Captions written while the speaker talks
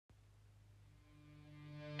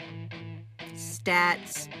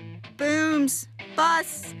stats, booms,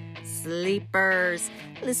 busts, sleepers.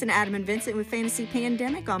 Listen to Adam and Vincent with Fantasy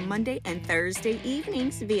Pandemic on Monday and Thursday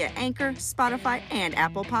evenings via Anchor, Spotify, and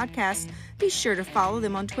Apple Podcasts. Be sure to follow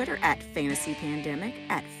them on Twitter at Fantasy Pandemic,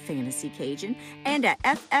 at Fantasy Cajun, and at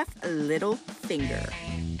FF Littlefinger.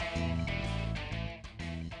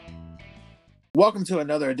 Welcome to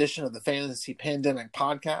another edition of the Fantasy Pandemic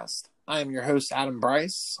Podcast. I am your host, Adam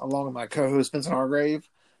Bryce, along with my co-host, Vincent Hargrave.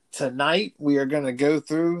 Tonight, we are going to go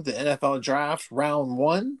through the NFL Draft Round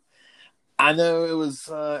 1. I know it was,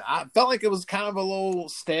 I felt like it was kind of a little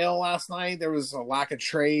stale last night. There was a lack of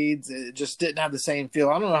trades. It just didn't have the same feel.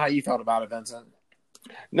 I don't know how you felt about it, Vincent.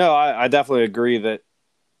 No, I definitely agree that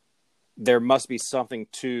there must be something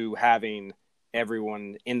to having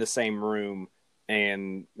everyone in the same room,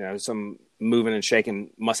 and some moving and shaking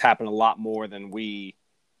must happen a lot more than we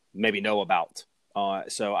maybe know about.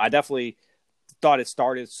 So I definitely thought it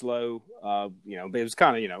started slow, but it was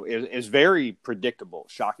kind of, it was very predictable,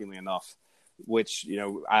 shockingly enough, which,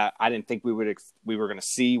 I didn't think we were going to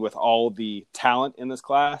see with all the talent in this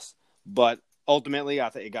class. But ultimately, I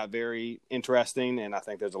think it got very interesting, and I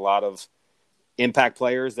think there's a lot of impact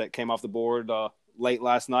players that came off the board late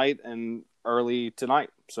last night and early tonight.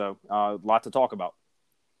 So a lot to talk about.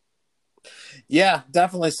 Yeah,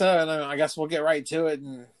 definitely so. And I guess we'll get right to it.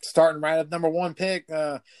 And starting right at number 1 pick,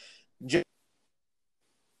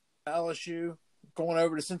 LSU going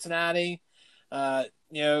over to Cincinnati.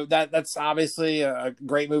 That's obviously a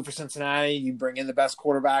great move for Cincinnati. You bring in the best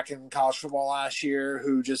quarterback in college football last year,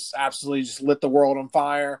 who just absolutely just lit the world on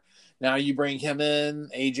fire. Now you bring him in,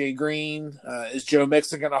 AJ Green. Is Joe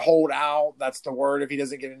Mixon going to hold out? That's the word. If he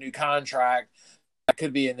doesn't get a new contract, that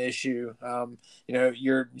could be an issue.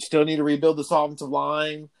 You still need to rebuild this offensive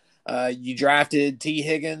line. You drafted T.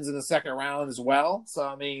 Higgins in the second round as well. So,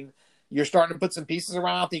 I mean, you're starting to put some pieces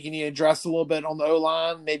around. I think you need to address a little bit on the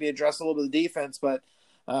O-line, maybe address a little bit of the defense. But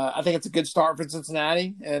I think it's a good start for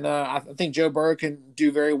Cincinnati. And I think Joe Burrow can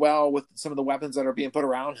do very well with some of the weapons that are being put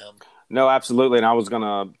around him. No, absolutely. And I was going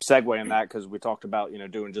to segue in that because we talked about,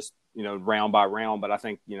 doing just, round by round. But I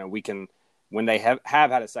think, we can – when they have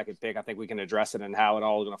had a second pick, I think we can address it and how it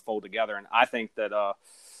all is going to fold together. And I think that,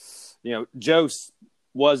 Joe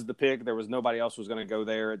was the pick. There was nobody else was going to go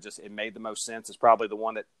there. It made the most sense. It's probably the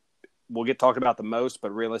one that will get talked about the most,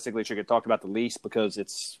 but realistically should get talked about the least because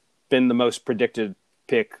it's been the most predicted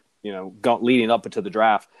pick, leading up into the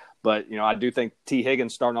draft. But, I do think T.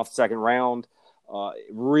 Higgins starting off the second round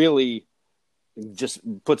really just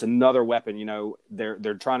puts another weapon.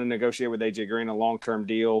 They're trying to negotiate with AJ Green a long-term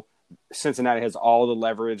deal. Cincinnati has all the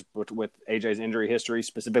leverage with AJ's injury history,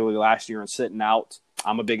 specifically last year and sitting out.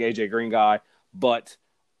 I'm a big AJ Green guy, but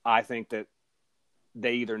I think that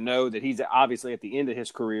they either know that he's obviously at the end of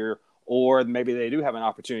his career, or maybe they do have an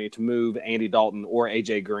opportunity to move Andy Dalton or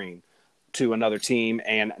AJ Green to another team,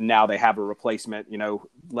 and now they have a replacement.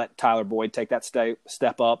 Let Tyler Boyd take that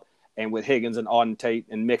step up, and with Higgins and Auden Tate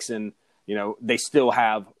and Mixon, they still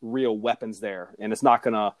have real weapons there, and it's not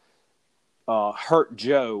going to hurt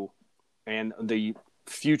Joe and the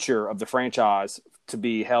future of the franchise to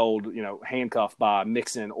be held, handcuffed by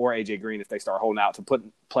Mixon or AJ Green if they start holding out to put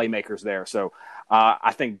playmakers there. So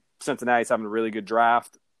I think Cincinnati's having a really good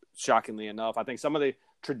draft. Shockingly enough, I think some of the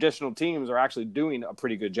traditional teams are actually doing a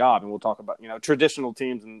pretty good job, and we'll talk about traditional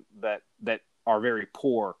teams that are very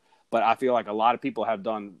poor. But I feel like a lot of people have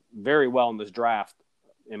done very well in this draft,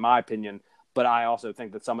 in my opinion. But I also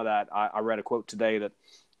think that some of that, I read a quote today that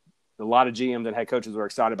a lot of GMs and head coaches were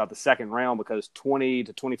excited about the second round because 20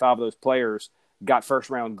 to 25 of those players got first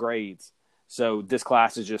round grades. So this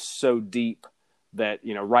class is just so deep that,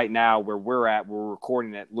 right now where we're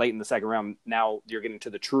recording it late in the second round. Now you're getting to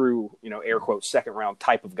the true, air quotes, second round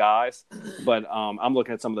type of guys. But I'm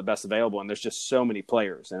looking at some of the best available, and there's just so many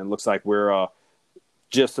players. And it looks like we're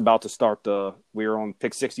just about to start we're on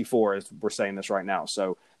pick 64 as we're saying this right now.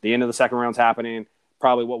 So the end of the second round's happening,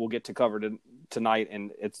 probably what we'll get to cover tonight.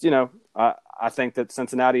 And it's, I think that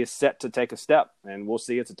Cincinnati is set to take a step, and we'll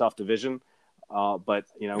see. It's a tough division. But,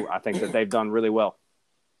 I think that they've done really well.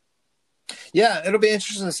 Yeah, it'll be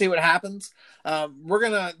interesting to see what happens.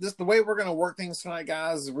 The way we're gonna work things tonight,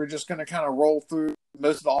 guys, is we're just gonna kind of roll through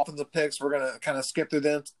most of the offensive picks. We're gonna kind of skip through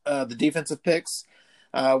the defensive picks.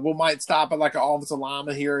 We might stop at like an offensive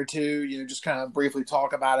lineman here or two, just kind of briefly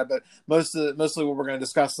talk about it. But mostly what we're going to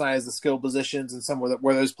discuss tonight is the skill positions and some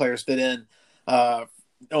where those players fit in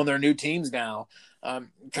on their new teams now.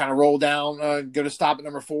 Kind of roll down, go to stop at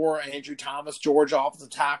number 4. Andrew Thomas, Georgia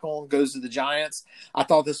offensive tackle, goes to the Giants. I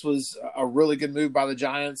thought this was a really good move by the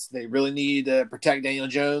Giants. They really need to protect Daniel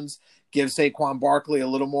Jones, give Saquon Barkley a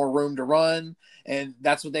little more room to run, and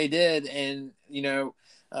that's what they did. And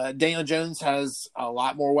Daniel Jones has a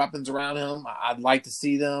lot more weapons around him. I'd like to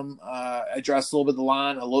see them address a little bit of the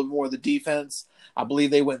line, a little bit more of the defense. I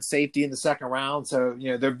believe they went safety in the second round, so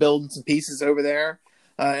they're building some pieces over there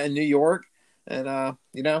in New York, and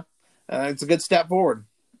it's a good step forward.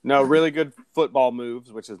 No, really good football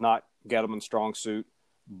moves, which is not Gettleman's strong suit,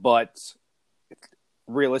 but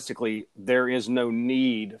realistically, there is no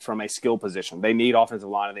need from a skill position. They need offensive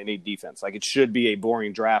line and they need defense. Like, it should be a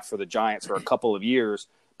boring draft for the Giants for a couple of years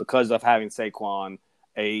because of having Saquon,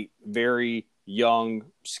 a very young,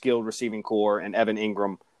 skilled receiving core, and Evan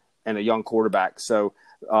Ingram, and a young quarterback. So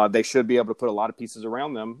they should be able to put a lot of pieces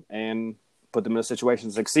around them and put them in a situation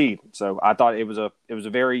to succeed. So I thought it was a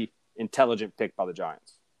very intelligent pick by the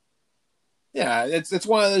Giants. Yeah, it's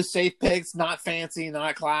one of those safe picks, not fancy,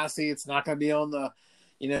 not classy. It's not going to be on the,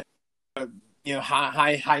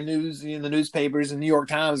 high news in the newspapers and New York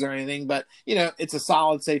Times or anything. But it's a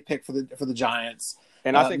solid, safe pick for the Giants.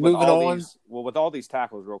 And I think with all these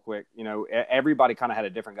tackles, real quick, everybody kind of had a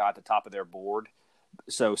different guy at the top of their board.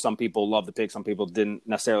 So some people love the pick, some people didn't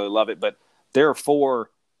necessarily love it. But there are 4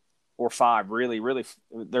 or 5 really.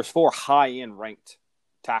 There's 4 high-end ranked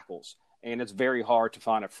tackles. And it's very hard to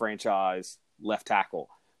find a franchise left tackle.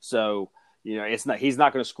 So, he's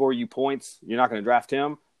not going to score you points. You're not going to draft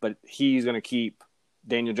him, but he's going to keep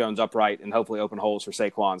Daniel Jones upright and hopefully open holes for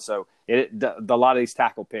Saquon. So a lot of these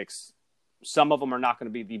tackle picks, some of them are not going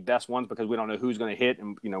to be the best ones because we don't know who's going to hit.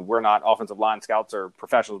 And, we're not offensive line scouts or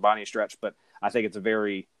professionals by any stretch, but I think it's a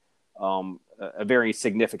very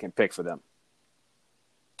significant pick for them.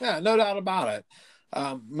 Yeah, no doubt about it.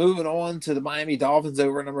 Moving on to the Miami Dolphins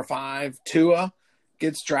over at number 5, Tua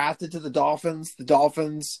gets drafted to the Dolphins. The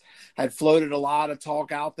Dolphins had floated a lot of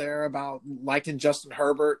talk out there about liking Justin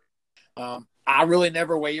Herbert. I really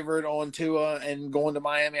never wavered on Tua and going to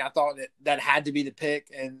Miami. I thought that had to be the pick.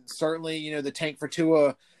 And certainly, the tank for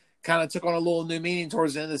Tua kind of took on a little new meaning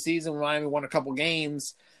towards the end of the season when Miami won a couple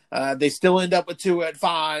games. They still end up with Tua at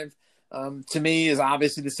 5. To me, is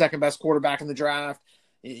obviously the second best quarterback in the draft.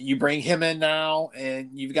 You bring him in now,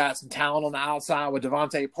 and you've got some talent on the outside with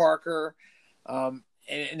Devontae Parker.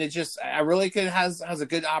 And it just, I really has a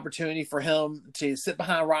good opportunity for him to sit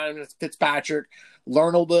behind Ryan Fitzpatrick,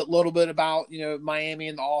 learn a little bit about, Miami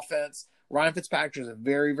and the offense. Ryan Fitzpatrick is a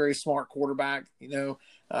very, very smart quarterback.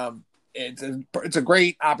 It's a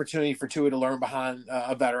great opportunity for Tua to learn behind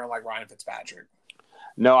a veteran like Ryan Fitzpatrick.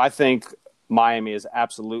 No, I think Miami is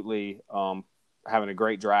absolutely having a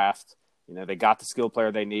great draft. They got the skill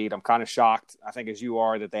player they need. I'm kind of shocked, I think, as you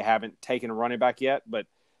are, that they haven't taken a running back yet. But,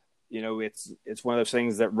 it's one of those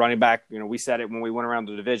things that running back, we said it when we went around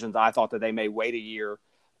the divisions. I thought that they may wait a year.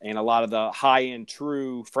 And a lot of the high-end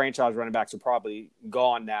true franchise running backs are probably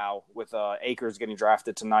gone now with Akers getting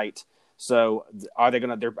drafted tonight. So are they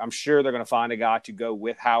going to – I'm sure they're going to find a guy to go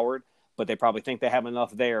with Howard, but they probably think they have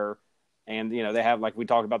enough there. And, they have, like we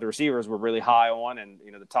talked about, the receivers were really high on, and,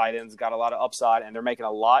 the tight ends got a lot of upside, and they're making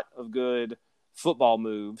a lot of good football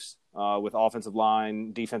moves with offensive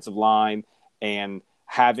line, defensive line, and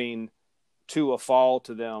having Tua fall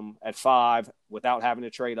to them at 5 without having to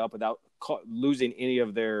trade up, without losing any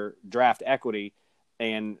of their draft equity.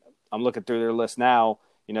 And I'm looking through their list now,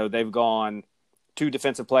 they've gone 2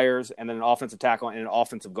 defensive players and then an offensive tackle and an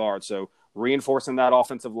offensive guard. So reinforcing that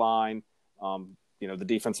offensive line, the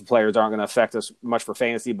defensive players aren't going to affect us much for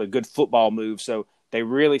fantasy, but good football moves. So they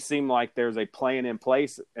really seem like there's a plan in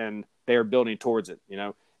place and they're building towards it.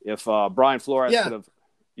 If Brian Flores could have,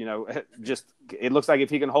 it looks like if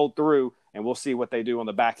he can hold through, and we'll see what they do on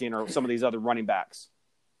the back end or some of these other running backs.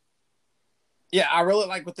 Yeah, I really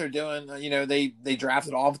like what they're doing. They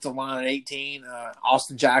drafted offensive line at 18.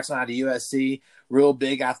 Austin Jackson out of USC, real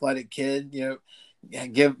big athletic kid.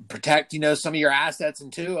 Protect some of your assets in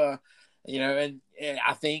Tua. And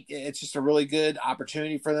I think it's just a really good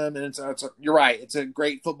opportunity for them. And you're right. It's a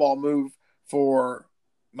great football move for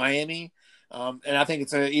Miami. And I think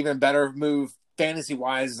it's an even better move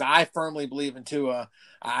fantasy-wise. I firmly believe in Tua.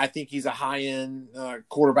 I think he's a high-end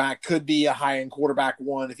quarterback, could be a high-end quarterback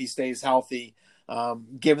 1 if he stays healthy,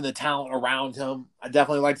 given the talent around him. I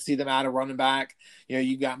definitely like to see them add a running back.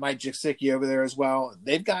 You've got Mike Gesicki over there as well.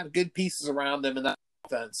 They've got good pieces around them in that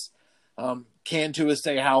offense. Can Tua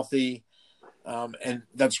stay healthy? And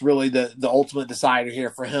that's really the ultimate decider here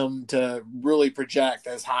for him to really project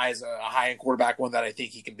as high as a high-end quarterback 1 that I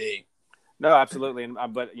think he can be. No, absolutely.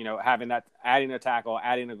 But, having that, adding a tackle,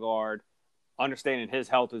 adding a guard, understanding his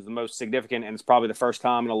health is the most significant. And it's probably the first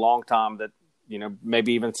time in a long time that,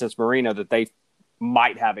 maybe even since Marino, that they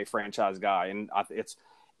might have a franchise guy. And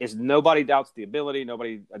nobody doubts the ability.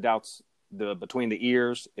 Nobody doubts the between the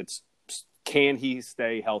ears. It's can he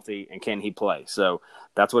stay healthy and can he play? So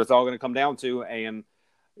that's what it's all going to come down to. And,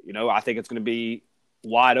 I think it's going to be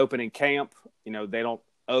wide open in camp. They don't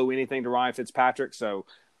owe anything to Ryan Fitzpatrick. So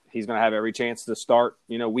he's going to have every chance to start,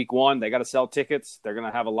 week one. They got to sell tickets. They're going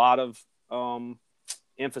to have a lot of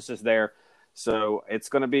emphasis there. So it's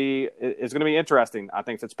going to be interesting. I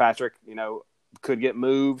think Fitzpatrick, could get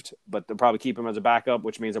moved, but they'll probably keep him as a backup,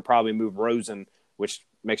 which means they'll probably move Rosen, which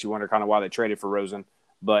makes you wonder kind of why they traded for Rosen.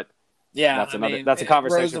 But yeah, that's a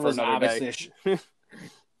conversation Rosen for another day.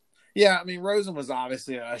 Yeah, Rosen was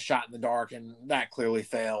obviously a shot in the dark, and that clearly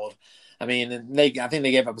failed. I think they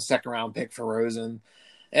gave up a second-round pick for Rosen.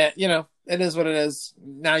 And, it is what it is.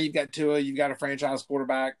 Now you've got Tua, you've got a franchise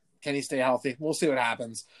quarterback. Can he stay healthy? We'll see what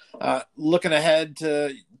happens. Looking ahead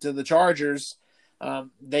to the Chargers,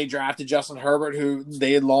 they drafted Justin Herbert, who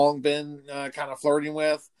they had long been kind of flirting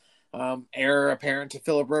with. Heir apparent to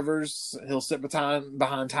Phillip Rivers. He'll sit behind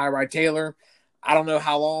Tyrod Taylor. I don't know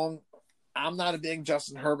how long. I'm not a big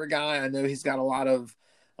Justin Herbert guy. I know he's got a lot of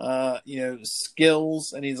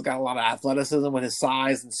skills, and he's got a lot of athleticism with his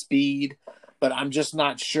size and speed, but I'm just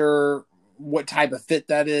not sure what type of fit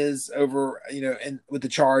that is over, with the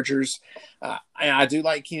Chargers. And I do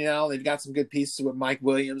like Keenan Allen. They've got some good pieces with Mike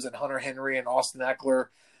Williams and Hunter Henry and Austin Eckler.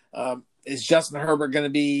 Is Justin Herbert going to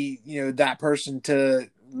be, that person to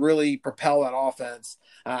really propel that offense?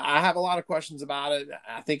 I have a lot of questions about it.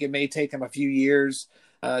 I think it may take him a few years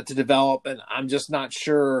to develop, and I'm just not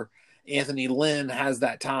sure Anthony Lynn has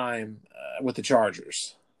that time with the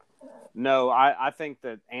Chargers. No, I think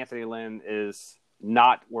that Anthony Lynn is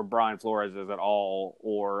not where Brian Flores is at all,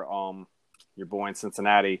 or your boy in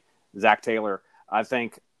Cincinnati, Zach Taylor. I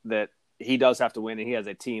think that he does have to win, and he has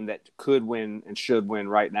a team that could win and should win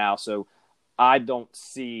right now. So I don't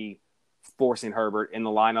see forcing Herbert in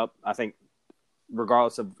the lineup. I think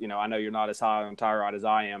regardless of, I know you're not as high on Tyrod as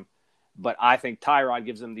I am, but I think Tyrod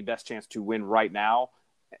gives them the best chance to win right now.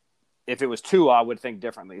 If it was Tua, I would think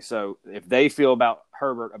differently. So if they feel about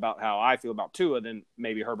Herbert about how I feel about Tua, then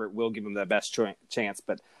maybe Herbert will give them the best chance.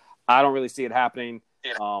 But I don't really see it happening.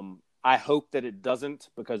 Yeah. I hope that it doesn't,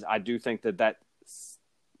 because I do think that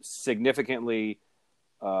significantly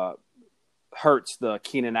hurts the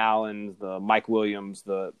Keenan Allen, the Mike Williams,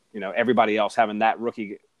 everybody else having that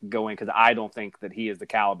rookie going, because I don't think that he is the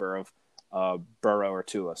caliber of Burrow or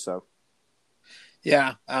Tua. So.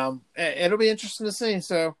 Yeah, it'll be interesting to see.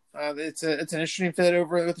 So it's an interesting fit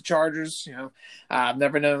over with the Chargers. I've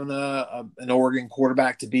never known an Oregon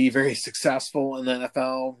quarterback to be very successful in the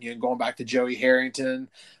NFL. Going back to Joey Harrington,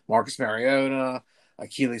 Marcus Mariota,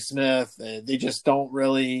 Akili Smith, they just don't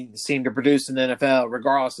really seem to produce in the NFL,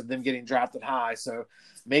 regardless of them getting drafted high. So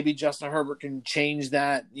maybe Justin Herbert can change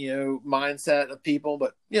that mindset of people.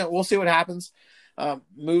 But we'll see what happens.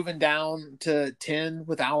 Moving down to 10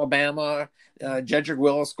 with Alabama, Jedrick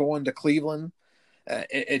Willis going to Cleveland.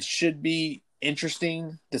 It should be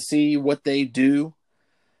interesting to see what they do.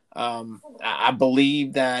 I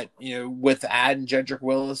believe that, with adding Jedrick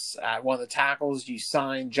Willis at one of the tackles, you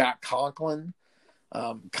signed Jack Conklin.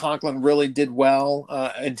 Conklin really did well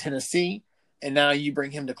in Tennessee, and now you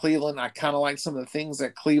bring him to Cleveland. I kind of like some of the things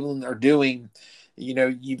that Cleveland are doing.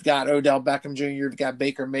 You've got Odell Beckham Jr., you've got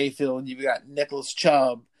Baker Mayfield, you've got Nicholas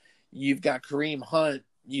Chubb, you've got Kareem Hunt.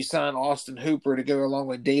 You signed Austin Hooper to go along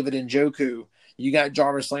with David Njoku. You got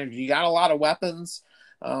Jarvis Landry. You got a lot of weapons.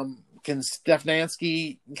 Can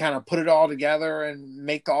Stefanski kind of put it all together and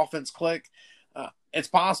make the offense click? It's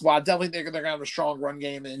possible. I definitely think they're going to have a strong run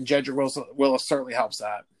game, and Jedrick Willis certainly helps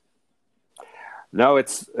that. No,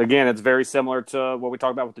 it's very similar to what we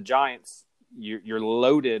talked about with the Giants. You're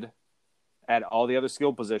loaded at all the other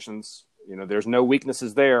skill positions. There's no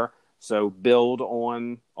weaknesses there. So build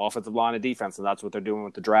on offensive line and defense, and that's what they're doing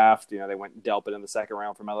with the draft. They went Delpit in the second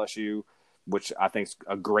round from LSU, which I think is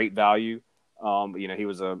a great value. He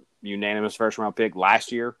was a unanimous first-round pick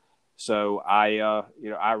last year. So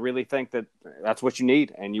I really think that that's what you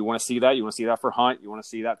need, and you want to see that. You want to see that for Hunt. You want to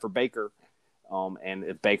see that for Baker. And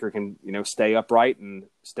if Baker can, stay upright, and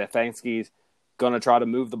Stefanski's going to try to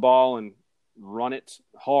move the ball and run it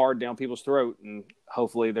hard down people's throat, and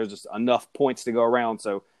hopefully there's just enough points to go around.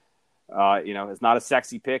 So, it's not a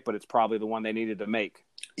sexy pick, but it's probably the one they needed to make.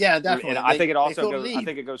 Yeah, definitely. And I think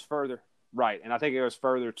it goes further. Right. And I think it goes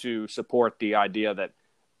further to support the idea that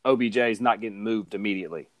OBJ is not getting moved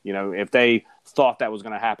immediately. If they thought that was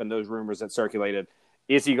going to happen, those rumors that circulated,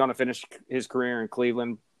 is he going to finish his career in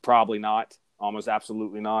Cleveland? Probably not. Almost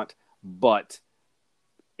absolutely not. But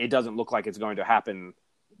it doesn't look like it's going to happen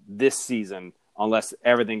this season unless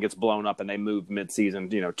everything gets blown up and they move midseason,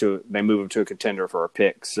 they move him to a contender for a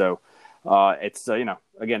pick. So it's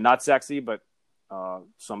again, not sexy, but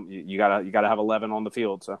you gotta have 11 on the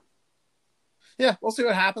field. So yeah, we'll see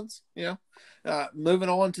what happens. Moving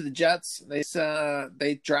on to the Jets,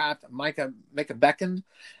 they draft Micah Beckton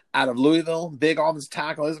out of Louisville, big offensive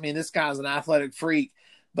tackle. I mean, this guy's an athletic freak,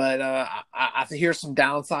 but I hear some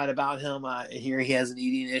downside about him. I hear he has an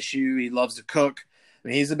eating issue. He loves to cook. I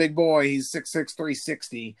mean, he's a big boy. He's 6'6",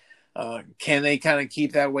 360. Can they kind of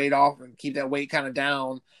keep that weight off and keep that weight kind of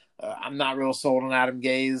down? I'm not real sold on Adam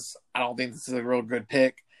Gase. I don't think this is a real good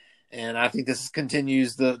pick. And I think this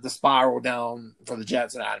continues the spiral down for the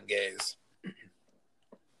Jets and Adam Gase.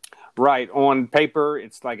 Right. On paper,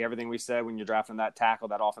 it's like everything we said when you're drafting that tackle,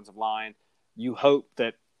 that offensive line. You hope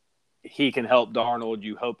that he can help Darnold.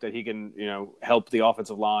 You hope that he can, help the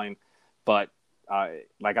offensive line. But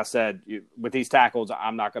like I said, with these tackles,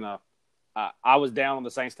 I'm not going to I was down on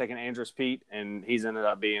the Saints taking Andrus Peat, and he's ended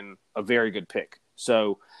up being a very good pick.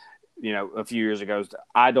 So, a few years ago,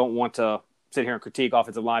 I don't want to sit here and critique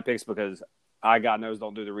offensive line picks because I, God knows,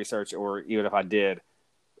 don't do the research, or even if I did,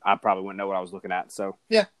 I probably wouldn't know what I was looking at. So,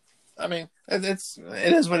 yeah. I mean, it is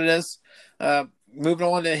what it is. Moving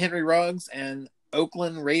on to Henry Ruggs and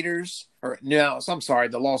Oakland Raiders, the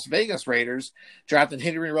Las Vegas Raiders drafted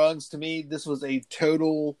Henry Ruggs. To me, this was a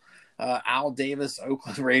total Al Davis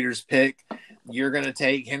Oakland Raiders pick. You're going to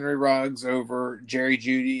take Henry Ruggs over Jerry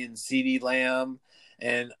Jeudy and CeeDee Lamb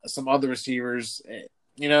and some other receivers.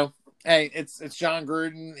 Hey, it's John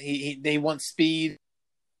Gruden. They want speed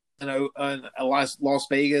and a Las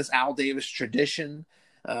Vegas Al Davis tradition.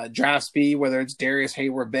 Draft speed, whether it's Darius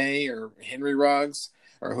Hayward-Bay or Henry Ruggs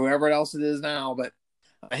or whoever else it is now. But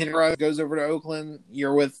Henry Ruggs goes over to Oakland.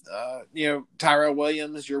 You're with, Tyrell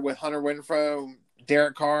Williams. You're with Hunter Renfrow,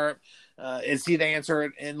 Derek Carr. Is he the answer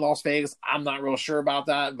in Las Vegas? I'm not real sure about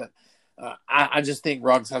that, but I just think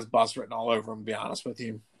Ruggs has bust written all over him, to be honest with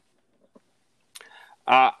you.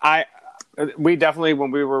 We definitely,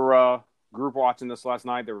 when we were group watching this last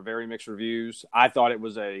night, there were very mixed reviews. I thought it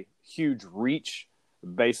was a huge reach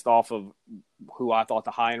based off of who I thought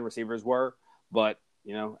the high-end receivers were. But,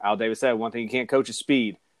 Al Davis said one thing you can't coach is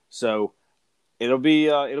speed. So it'll be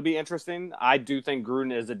interesting. I do think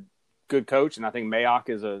Gruden is a good coach, and I think Mayock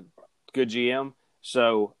is a good GM.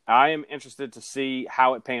 So I am interested to see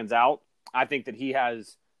how it pans out. I think that he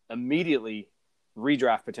has immediately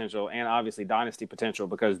redraft potential and obviously dynasty potential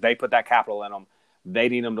because they put that capital in him. They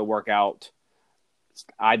need him to work out.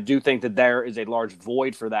 I do think that there is a large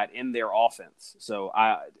void for that in their offense. So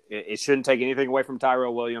it shouldn't take anything away from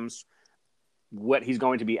Tyrell Williams. What he's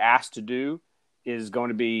going to be asked to do is going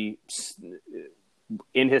to be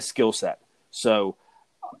in his skill set. So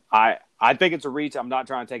I think it's a reach. I'm not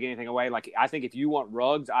trying to take anything away. Like, I think if you want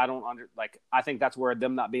Ruggs, I think that's where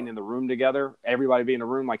them not being in the room together, everybody being in the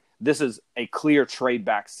room, like, this is a clear trade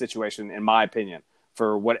back situation, in my opinion,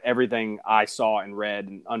 for everything I saw and read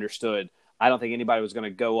and understood. I don't think anybody was going to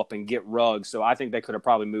go up and get Ruggs. So I think they could have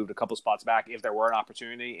probably moved a couple spots back if there were an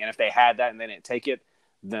opportunity. And if they had that and they didn't take it,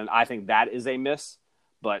 then I think that is a miss.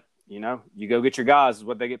 But, you go get your guys is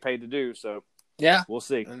what they get paid to do. So, yeah, we'll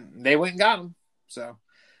see. And they went and got them. So,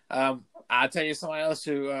 I'll tell you somebody else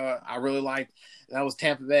who I really liked. That was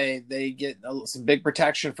Tampa Bay. They get some big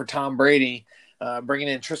protection for Tom Brady, bringing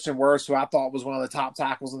in Tristan Wirfs, who I thought was one of the top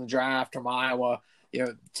tackles in the draft from Iowa.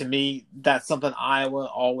 To me, that's something Iowa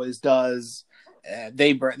always does.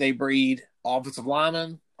 They breed offensive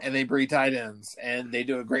linemen and they breed tight ends, and they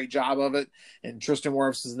do a great job of it. And Tristan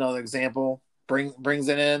Wirfs is another example. Brings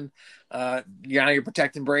it in. You're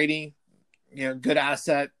protecting Brady. Good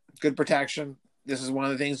asset, good protection. This is one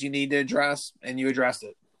of the things you need to address, and you addressed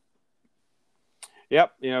it.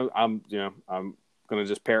 Yep. I'm going to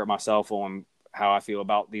just parrot myself on how I feel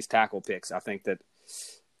about these tackle picks. I think that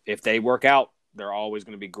if they work out, they're always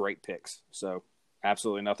going to be great picks. So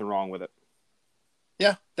absolutely nothing wrong with it.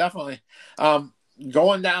 Yeah, definitely.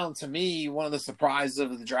 Going down, to me, one of the surprises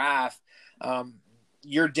of the draft,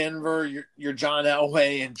 you're Denver, you're John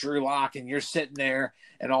Elway and Drew Lock, and you're sitting there,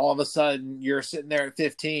 and all of a sudden you're sitting there at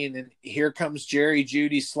 15, and here comes Jerry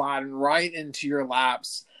Jeudy sliding right into your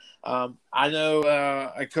laps. I know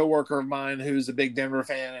a coworker of mine who's a big Denver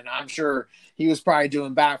fan, and I'm sure he was probably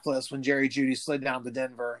doing backflips when Jerry Jeudy slid down to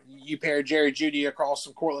Denver. You pair Jerry Jeudy across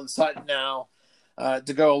from Cortland Sutton now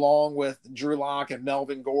to go along with Drew Lock and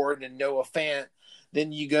Melvin Gordon and Noah Fant.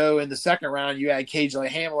 Then you go in the second round, you add KJ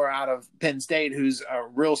Hamler out of Penn State, who's a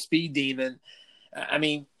real speed demon. I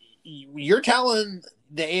mean, you're telling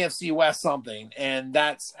the AFC West something, and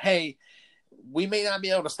that's, hey, we may not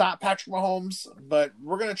be able to stop Patrick Mahomes, but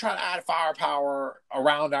we're going to try to add firepower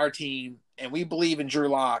around our team, and we believe in Drew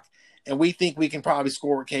Lock, and we think we can probably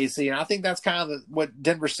score with KC. And I think that's kind of what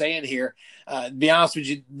Denver's saying here. To be honest with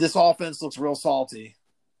you, this offense looks real salty.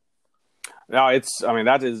 No,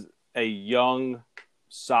 that is a young,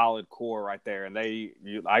 solid core right there. And I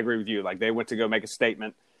agree with you. Like, they went to go make a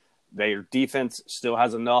statement. Their defense still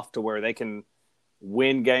has enough to where they can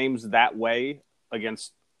win games that way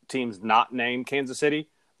against teams not named Kansas City.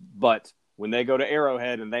 But when they go to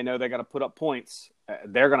Arrowhead and they know they got to put up points,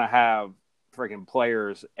 they're going to have freaking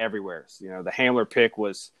players everywhere. So, the Hamler pick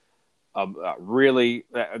was really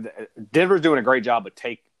Denver's doing a great job of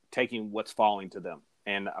taking what's falling to them.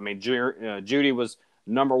 And I mean, Jeudy was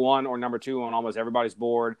number 1 or number 2 on almost everybody's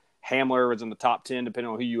board. Hamler was in the top 10,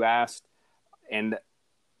 depending on who you asked. And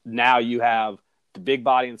now you have the big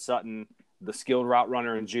body in Sutton, the skilled route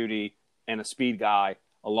runner in Jeudy, and a speed guy,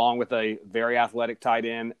 along with a very athletic tight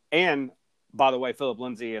end. And, by the way, Phillip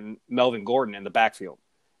Lindsay and Melvin Gordon in the backfield.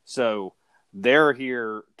 So they're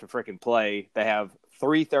here to freaking play. They have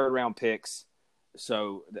 3 third-round picks.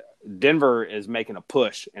 So Denver is making a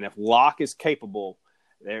push. And if Locke is capable,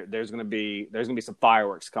 there's going to be some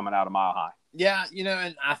fireworks coming out of Mile High. Yeah,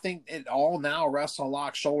 and I think it all now rests on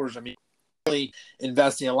Locke's shoulders. I mean, really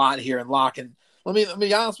investing a lot here in Locke. And let me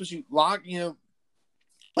be honest with you, Locke,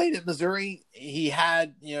 played at Missouri. He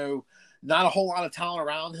had, not a whole lot of talent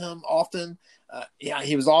around him often.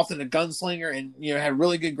 He was often a gunslinger and, had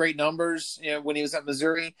really great numbers, when he was at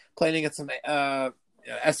Missouri playing against some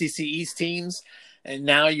SEC East teams. And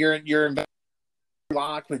now you're in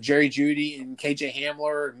Locke with Jerry Jeudy and KJ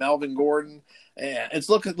Hamler and Melvin Gordon. It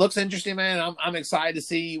looks interesting, man. I'm excited to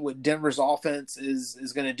see what Denver's offense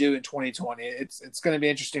is going to do in 2020. It's going to be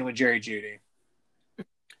interesting with Jerry Jeudy.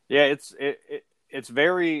 Yeah, it's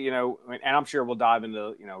very, and I'm sure we'll dive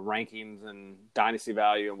into, rankings and dynasty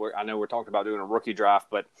value. And I know we're talking about doing a rookie draft,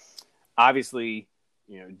 but obviously,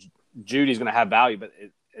 Judy's going to have value, but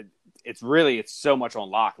it's so much on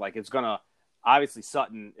Locke. Like, it's going to, obviously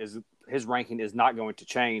Sutton his ranking is not going to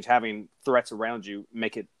change. Having threats around you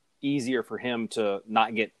make it easier for him to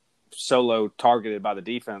not get solo targeted by the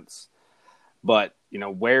defense. But,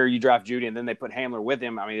 where you draft Jeudy and then they put Hamler with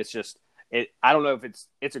him, I mean, it's just, I don't know if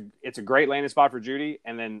it's a great landing spot for Jeudy,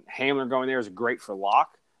 and then Hamler going there is great for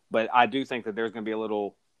Locke. But I do think that there's going to be a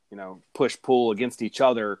little, push-pull against each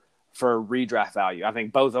other for redraft value. I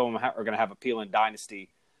think both of them are going to have appeal in Dynasty,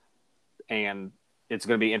 and it's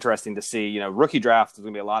going to be interesting to see. Rookie draft is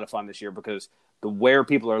going to be a lot of fun this year because where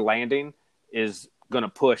people are landing is going to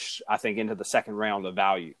push, I think, into the second round of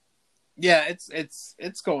value. Yeah,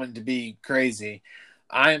 it's going to be crazy.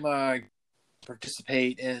 I'm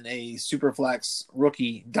participate in a Superflex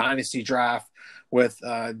rookie dynasty draft with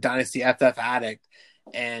Dynasty FF Addict,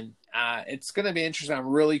 and it's going to be interesting. I'm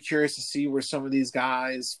really curious to see where some of these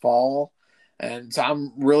guys fall, and so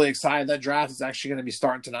I'm really excited. That draft is actually going to be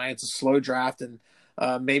starting tonight. It's a slow draft, and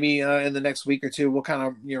maybe in the next week or two we'll kind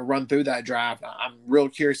of run through that draft. I'm real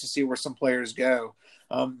curious to see where some players go.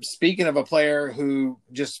 Speaking of a player who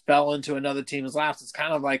just fell into another team's laps, it's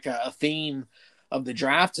kind of like a theme of the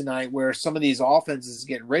draft tonight where some of these offenses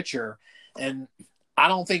get richer. And I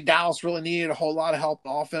don't think Dallas really needed a whole lot of help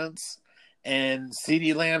in offense. And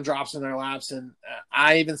CeeDee Lamb drops in their laps. And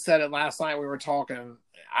I even said it last night we were talking.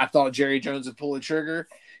 I thought Jerry Jones would pull the trigger.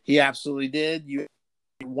 He absolutely did. You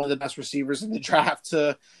one of the best receivers in the draft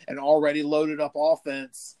to an already loaded up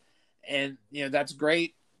offense. And, that's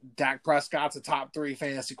great. Dak Prescott's a top 3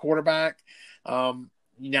 fantasy quarterback.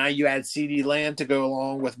 Now you add CeeDee Lamb to go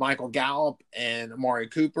along with Michael Gallup and Amari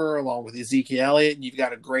Cooper, along with Ezekiel Elliott, and you've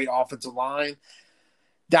got a great offensive line.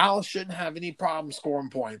 Dallas shouldn't have any problem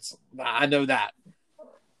scoring points. I know that.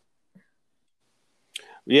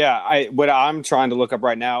 Yeah, what I'm trying to look up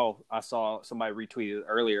right now, I saw somebody retweeted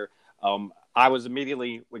earlier. I was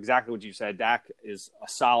immediately exactly what you said. Dak is a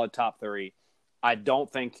solid top 3. I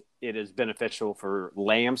don't think it is beneficial for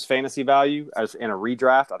Lamb's fantasy value as in a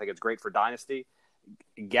redraft. I think it's great for Dynasty.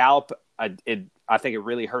 Gallup, I think it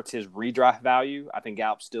really hurts his redraft value. I think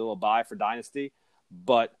Gallup's still a buy for Dynasty.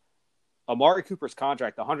 But Amari Cooper's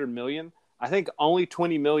contract, $100 million, I think only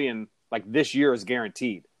 $20 million like this year is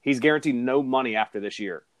guaranteed. He's guaranteed no money after this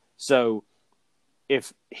year. So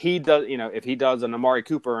if he does, if he does an Amari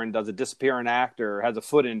Cooper and does a disappearing act or has a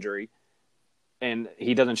foot injury and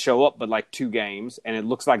he doesn't show up but like 2 games and it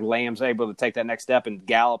looks like Lamb's able to take that next step and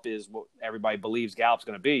Gallup is what everybody believes Gallup's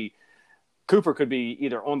going to be, Cooper could be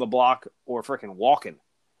either on the block or freaking walking.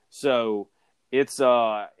 So it's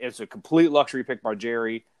a complete luxury pick by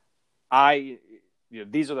Jerry.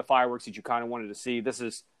 These are the fireworks that you kind of wanted to see. This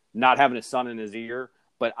is not having his son in his ear,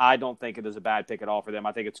 but I don't think it is a bad pick at all for them.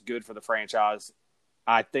 I think it's good for the franchise.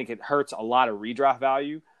 I think it hurts a lot of redraft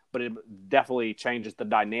value, but it definitely changes the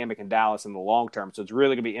dynamic in Dallas in the long term. So it's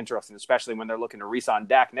really going to be interesting, especially when they're looking to re-sign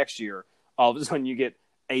Dak next year. All of a sudden you get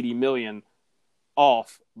 $80 million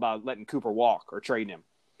off by letting Cooper walk or trading him.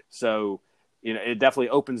 So, it definitely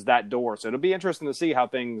opens that door. So it'll be interesting to see how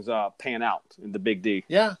things pan out in the Big D.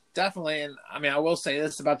 Yeah, definitely. And I mean, I will say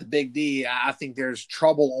this about the Big D. I think there's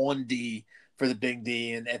trouble on D for the Big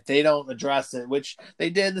D. And if they don't address it, which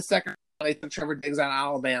they did in the second, they took Trevor Diggs out of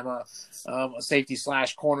Alabama, a safety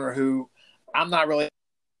 / corner who I'm not really.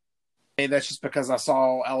 That's just because I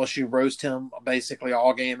saw LSU roast him basically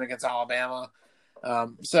all game against Alabama.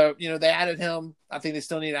 So, they added him. I think they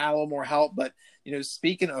still need to add a little more help. But,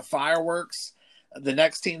 speaking of fireworks, the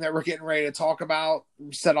next team that we're getting ready to talk about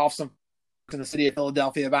set off some in the city of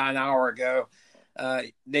Philadelphia about an hour ago.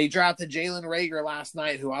 They drafted Jalen Reagor last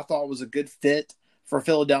night, who I thought was a good fit for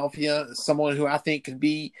Philadelphia, someone who I think could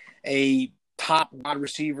be a top wide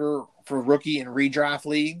receiver for rookie and redraft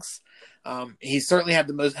leagues. He certainly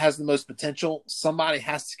has the most potential. Somebody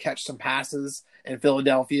has to catch some passes in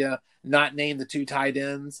Philadelphia, not name the 2 tight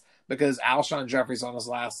ends, because Alshon Jeffrey's on his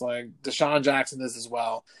last leg. Deshaun Jackson is as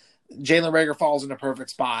well. Jalen Reagor falls in a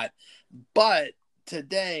perfect spot. But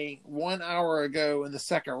today, 1 hour ago in the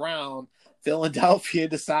second round, Philadelphia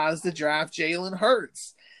decides to draft Jalen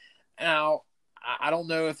Hurts. Now, I don't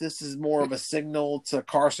know if this is more of a signal to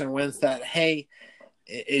Carson Wentz that, hey,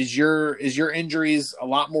 is your injuries a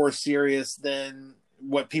lot more serious than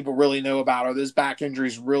what people really know about? Are those back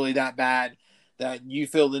injuries really that bad that you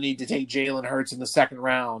feel the need to take Jalen Hurts in the second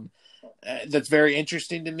round? That's very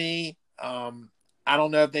interesting to me. I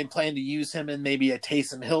don't know if they plan to use him in maybe a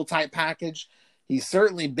Taysom Hill type package. He's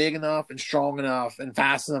certainly big enough and strong enough and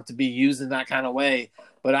fast enough to be used in that kind of way.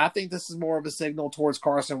 But I think this is more of a signal towards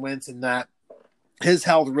Carson Wentz in that his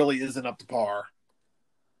health really isn't up to par.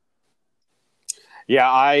 Yeah,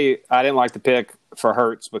 I didn't like the pick for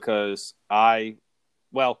Hurts because let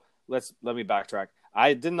me backtrack.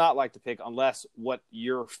 I did not like the pick unless what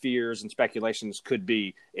your fears and speculations could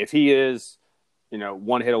be. If he is,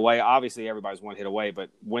 one hit away, obviously everybody's one hit away, but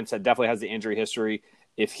Wentz definitely has the injury history.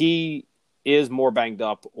 If he is more banged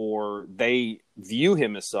up or they view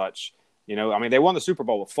him as such, they won the Super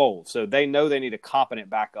Bowl with Foles, so they know they need a competent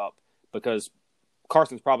backup because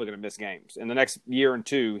Carson's probably going to miss games. In the next year and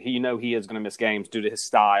two, he is going to miss games due to his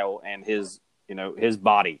style and his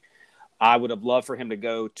body. I would have loved for him to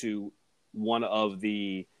go to one of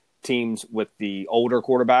the teams with the older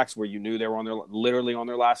quarterbacks where they were literally on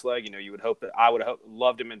their last leg. You would hope that I would have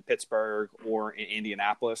loved him in Pittsburgh or in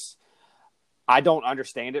Indianapolis. I don't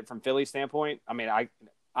understand it from Philly's standpoint. I mean,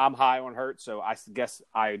 I'm high on Hurts, so I guess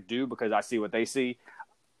I do because I see what they see.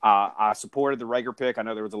 I supported the Reagor pick. I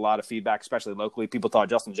know there was a lot of feedback, especially locally. People thought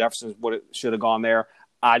Justin Jefferson should have gone there.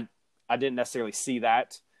 I didn't necessarily see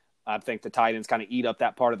that. I think the tight ends kind of eat up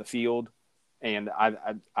that part of the field, and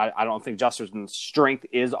I don't think Justin's strength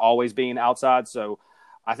is always being outside. So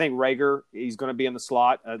I think Reagor, he's going to be in the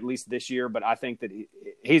slot at least this year, but I think that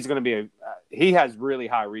he's going to be he has really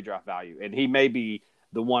high redraft value, and he may be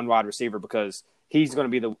the one wide receiver because he's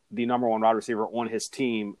going to be the number one wide receiver on his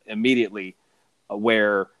team immediately.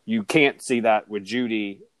 Where you can't see that with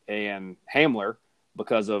Judy and Hamler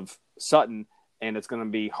because of Sutton, and it's going to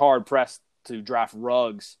be hard pressed to draft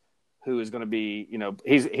Ruggs, who is going to be,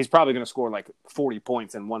 he's probably going to score like 40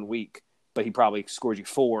 points in 1 week, but he probably scores you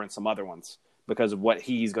 4 in some other ones because of what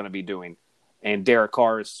he's going to be doing, and Derek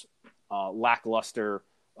Carr's lackluster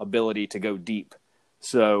ability to go deep.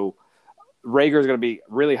 So Reagor is going to be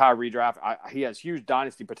really high redraft. He has huge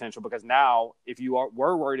dynasty potential because now if you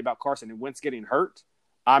were worried about Carson and Wentz getting hurt,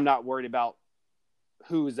 I'm not worried about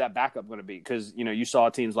who is that backup going to be because, you saw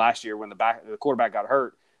teams last year when the quarterback got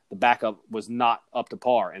hurt, the backup was not up to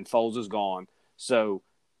par and Foles is gone. So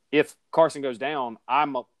if Carson goes down,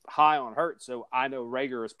 I'm high on Hurts. So I know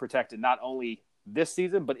Reagor is protected not only this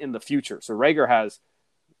season, but in the future. So Reagor has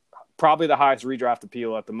probably the highest redraft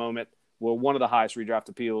appeal at the moment. Well, one of the highest redraft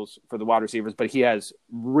appeals for the wide receivers, but he has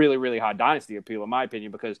really, really high dynasty appeal, in my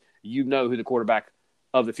opinion, because who the quarterback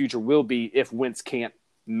of the future will be if Wentz can't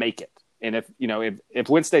make it. And if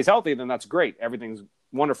Wentz stays healthy, then that's great. Everything's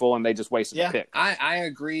wonderful, and they just wasted the pick. I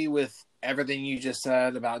agree with everything you just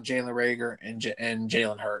said about Jalen Reagor and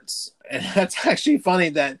Jalen Hurts. And that's actually funny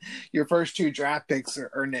that your first 2 draft picks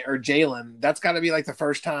are Jalen. That's got to be like the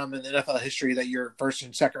first time in NFL history that your first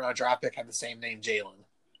and second round draft pick have the same name, Jalen.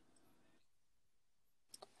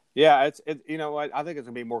 Yeah, I think it's going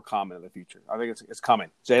to be more common in the future. I think it's coming.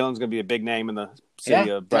 Jalen's going to be a big name in the city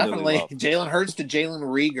of brotherly definitely. love. Jalen Hurts to Jalen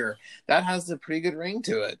Reagor. That has a pretty good ring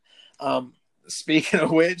to it. speaking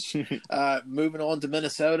of which, moving on to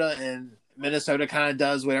Minnesota, and Minnesota kind of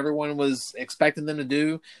does what everyone was expecting them to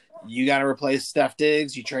do. You got to replace Steph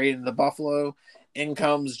Diggs. You trade into Buffalo. In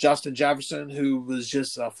comes Justin Jefferson, who was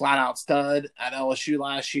just a flat-out stud at LSU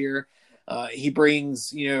last year. He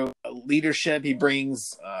brings, leadership. He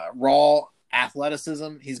brings raw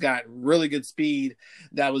athleticism. He's got really good speed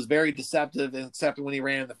that was very deceptive, except when he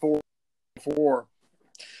ran the 4.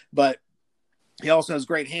 But he also has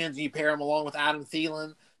great hands. And you pair him along with Adam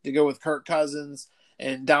Thielen to go with Kirk Cousins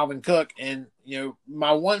and Dalvin Cook. And,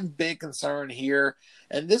 my one big concern here,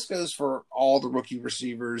 and this goes for all the rookie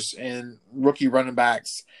receivers and rookie running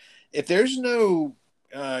backs, if there's no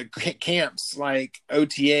camps like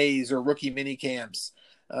OTAs or rookie mini camps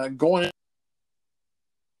going in,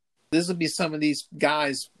 this will be some of these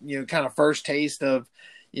guys, kind of first taste of,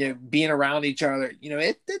 being around each other.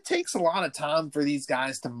 It takes a lot of time for these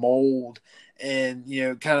guys to mold and,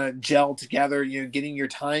 kind of gel together, getting your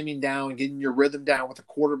timing down, getting your rhythm down with the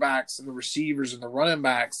quarterbacks and the receivers and the running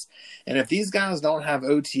backs. And if these guys don't have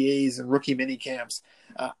OTAs and rookie mini camps,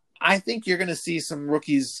 I think you're going to see some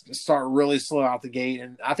rookies start really slow out the gate.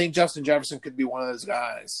 And I think Justin Jefferson could be one of those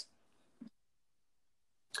guys.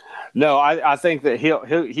 No, I think that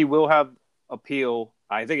he will have appeal.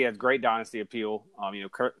 I think he has great dynasty appeal.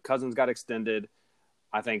 Cousins got extended.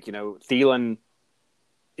 I think, Thielen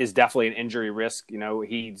is definitely an injury risk.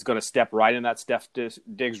 He's going to step right in that Steph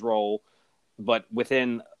Diggs role. But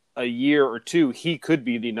within a year or two, he could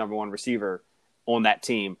be the number one receiver on that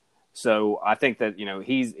team. So I think that,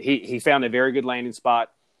 he found a very good landing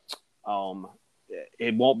spot.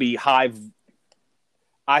 It won't be high.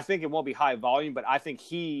 I think it won't be high volume, but I think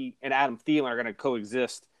he and Adam Thielen are going to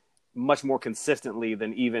coexist much more consistently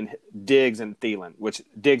than even Diggs and Thielen, which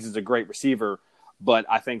Diggs is a great receiver. But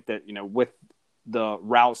I think that, with the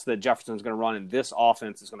routes that Jefferson's going to run in this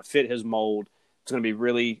offense, is going to fit his mold. It's going to be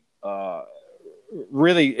really,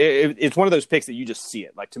 it's one of those picks that you just see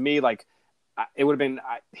it. Like, to me, it would have been,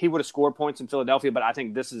 he would have scored points in Philadelphia, but I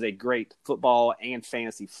think this is a great football and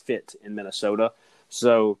fantasy fit in Minnesota.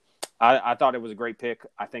 So I thought it was a great pick.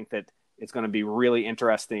 I think that it's going to be really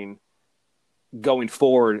interesting going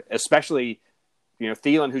forward, especially,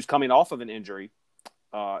 Thielen, who's coming off of an injury.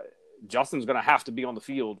 Justin's going to have to be on the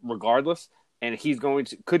field regardless, and he's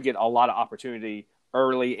could get a lot of opportunity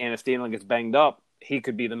early. And if Thielen gets banged up, he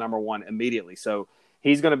could be the number one immediately. So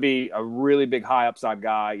he's going to be a really big high upside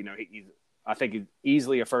guy. I think he's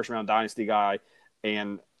easily a first round dynasty guy,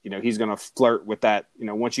 and he's going to flirt with that.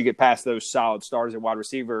 Once you get past those solid starters at wide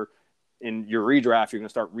receiver in your redraft, you're going to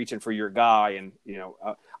start reaching for your guy. And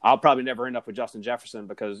I'll probably never end up with Justin Jefferson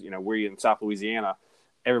because we're in South Louisiana.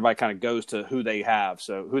 Everybody kind of goes to who they have,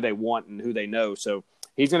 so who they want and who they know. So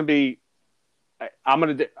he's going to be.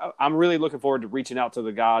 I'm really looking forward to reaching out to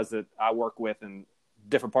the guys that I work with in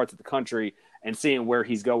different parts of the country and seeing where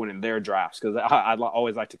he's going in their drafts, because I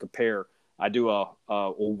always like to compare. I do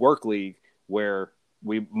a work league where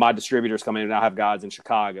my distributors come in, and I have guys in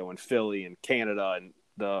Chicago and Philly and Canada and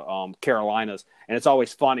the Carolinas, and it's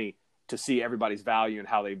always funny to see everybody's value and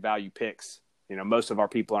how they value picks. Most of our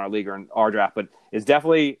people in our league are in our draft, but it's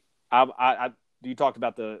definitely. You talked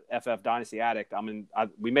about the FF Dynasty Addict.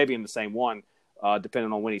 We may be in the same one,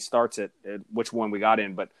 depending on when he starts it, which one we got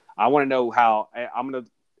in. But I want to know how. I'm going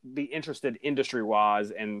to be interested industry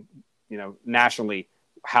wise and nationally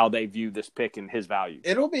how they view this pick and his value.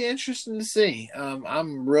 It'll be interesting to see.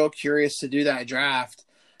 I'm real curious to do that draft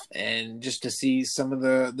and just to see some of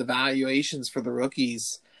the valuations for the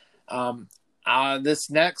rookies. This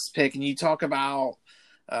next pick, and you talk about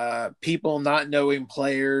people not knowing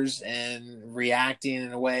players and reacting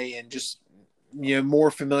in a way and just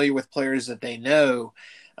more familiar with players that they know.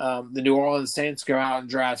 The New Orleans Saints go out and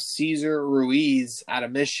draft Cesar Ruiz out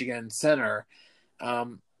of Michigan center.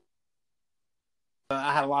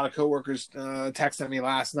 I had a lot of coworkers texting me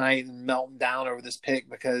last night and melting down over this pick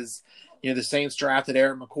because the Saints drafted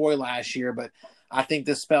Eric McCoy last year, but I think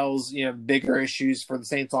this spells bigger issues for the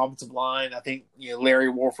Saints offensive line. I think Larry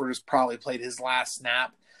Warford has probably played his last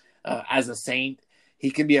snap as a Saint. He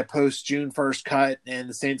can be a post June 1st cut, and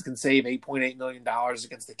the Saints can save $8.8 million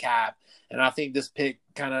against the cap. And I think this pick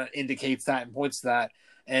kind of indicates that and points to that.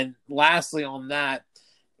 And lastly on that,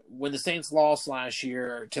 when the Saints lost last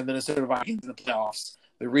year to Minnesota Vikings in the playoffs,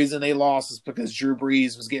 the reason they lost is because Drew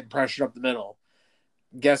Brees was getting pressured up the middle.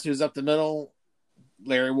 Guess who's up the middle?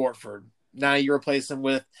 Larry Warford. Now you replace him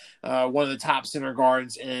with one of the top center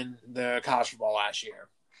guards in the college football last year.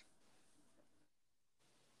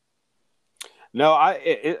 No,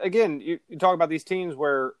 again, you talk about these teams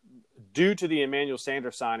where, due to the Emmanuel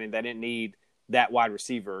Sanders signing, they didn't need that wide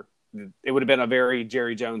receiver. it would have been a very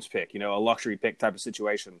Jerry Jones pick, a luxury pick type of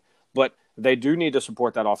situation. But they do need to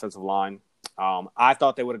support that offensive line. I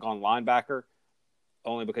thought they would have gone linebacker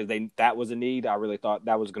only because that was a need. I really thought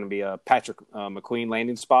that was going to be a Patrick McQueen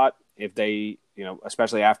landing spot if they,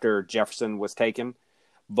 especially after Jefferson was taken.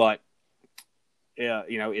 But,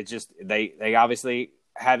 it's just they obviously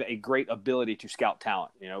have a great ability to scout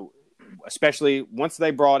talent, especially once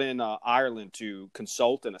they brought in Ireland to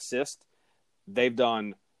consult and assist. They've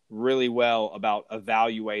done really well about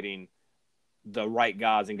evaluating the right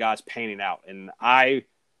guys and guys panning out. And I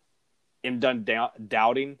am done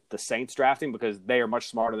doubting the Saints drafting because they are much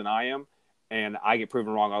smarter than I am. And I get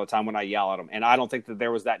proven wrong all the time when I yell at them. And I don't think that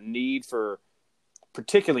there was that need for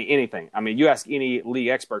particularly anything. I mean, you ask any league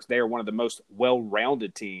experts, they are one of the most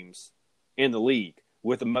well-rounded teams in the league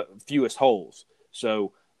with the fewest holes.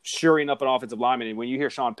 So shoring up an offensive lineman, and when you hear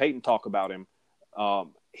Sean Payton talk about him,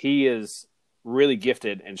 he is really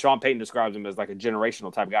gifted. And Sean Payton describes him as like a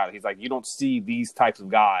generational type guy. He's like, you don't see these types of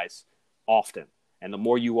guys often. And the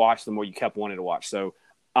more you watch, the more you kept wanting to watch. So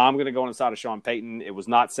I'm going to go on the side of Sean Payton. It was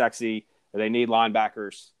not sexy. They need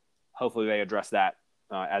linebackers. Hopefully they address that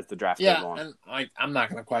as the draft goes on. And I'm not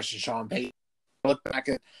going to question Sean Payton. Look back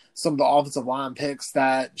at some of the offensive line picks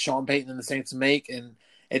that Sean Payton and the Saints make, and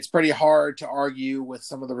it's pretty hard to argue with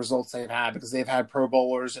some of the results they've had because they've had Pro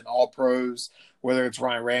Bowlers and All Pros, whether it's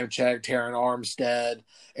Ryan Ramczyk, Terron Armstead,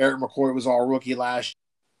 Eric McCoy was all rookie last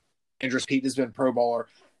year, Andrus Peat has been Pro Bowler.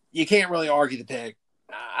 You can't really argue the pick.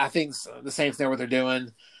 I think the Saints know what they're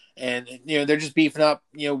doing, and they're just beefing up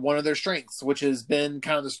one of their strengths, which has been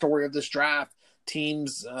kind of the story of this draft.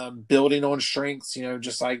 Teams building on strengths,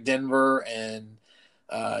 just like Denver and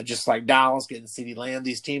just like Dallas getting CeeDee Lamb.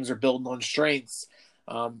 These teams are building on strengths.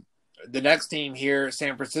 The next team here,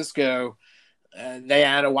 San Francisco, they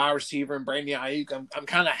had a wide receiver in Brandon Ayuk. I'm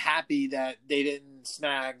kind of happy that they didn't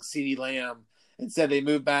snag CeeDee Lamb. Instead, they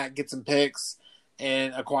moved back, get some picks,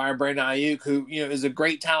 and acquire Brandon Ayuk, who is a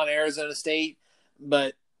great talent at Arizona State,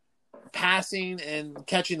 but passing and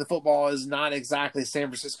catching the football is not exactly San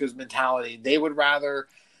Francisco's mentality. They would rather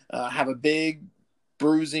have a big,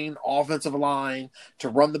 bruising offensive line to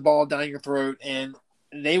run the ball down your throat, and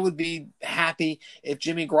they would be happy if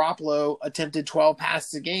Jimmy Garoppolo attempted 12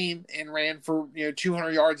 passes a game and ran for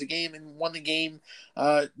 200 yards a game and won the game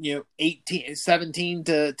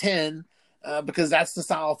 17-10 because that's the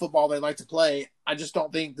style of football they like to play. I just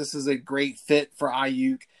don't think this is a great fit for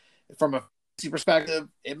Ayuk from a fantasy perspective.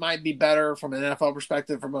 It might be better from an NFL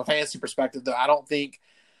perspective. From a fantasy perspective, though, I don't think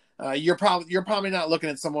you're probably not looking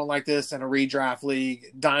at someone like this in a redraft league.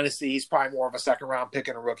 Dynasty, he's probably more of a second round pick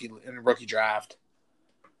in a rookie draft.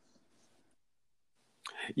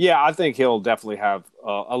 Yeah, I think he'll definitely have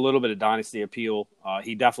a little bit of dynasty appeal.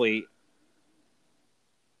 He definitely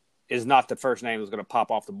is not the first name that's going to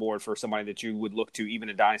pop off the board for somebody that you would look to, even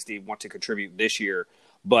in dynasty, want to contribute this year.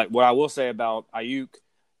 But what I will say about Ayuk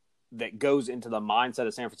that goes into the mindset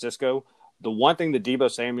of San Francisco, the one thing that Deebo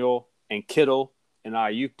Samuel and Kittle and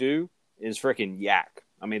Ayuk do is freaking yak.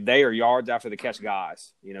 I mean, they are yards after the catch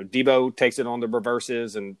guys. Deebo takes it on the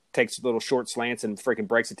reverses and takes little short slants and freaking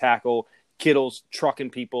breaks a tackle. Kittle's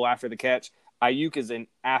trucking people after the catch. Ayuk is an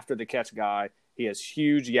after the catch guy. He has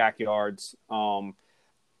huge yak yards. I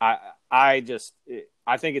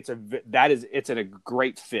think it's a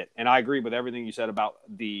great fit, and I agree with everything you said about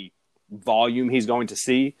the volume he's going to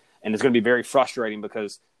see, and it's going to be very frustrating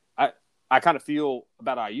because I kind of feel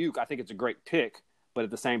about Ayuk. I think it's a great pick, but at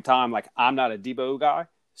the same time, like I'm not a Deebo guy,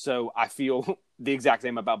 so I feel the exact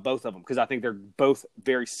same about both of them because I think they're both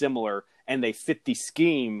very similar and they fit the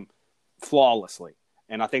scheme flawlessly.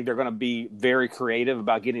 And I think they're going to be very creative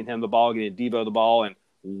about getting him the ball, getting Deebo the ball, and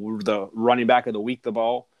the running back of the week the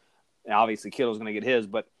ball. And obviously, Kittle's going to get his,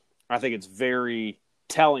 but I think it's very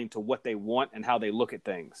telling to what they want and how they look at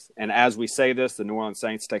things. And as we say this, the New Orleans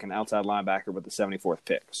Saints take an outside linebacker with the 74th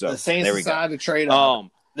pick. So the Saints there we decided go. to trade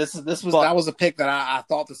up. That was a pick that I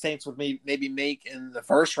thought the Saints would maybe make in the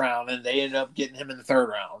first round, and they ended up getting him in the third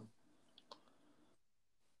round.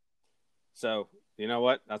 So you know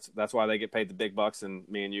what? That's why they get paid the big bucks, and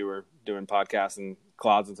me and you are doing podcasts in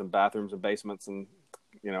closets and bathrooms and basements and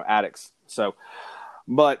attics. So,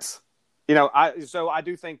 but I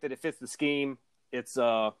do think that it fits the scheme. It's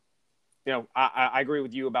I agree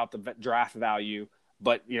with you about the draft value,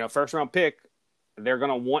 but first round pick, they're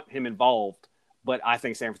going to want him involved. But I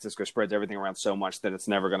think San Francisco spreads everything around so much that it's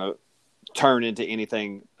never going to turn into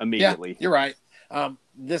anything immediately. Yeah, you're right.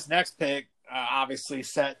 This next pick obviously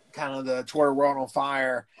set kind of the Twitter world on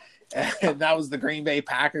fire, and that was the Green Bay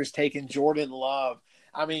Packers taking Jordan Love.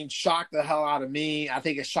 I mean, shocked the hell out of me. I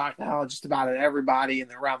think it shocked the hell just about everybody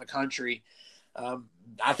around the country.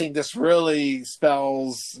 I think this really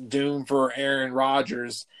spells doom for Aaron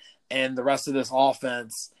Rodgers and the rest of this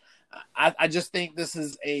offense. I just think this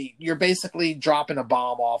is you're basically dropping a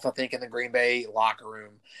bomb off, I think, in the Green Bay locker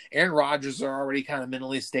room. Aaron Rodgers are already kind of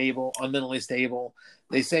mentally stable.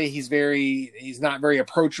 They say he's not very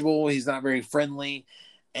approachable. He's not very friendly.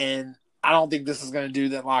 And I don't think this is going to do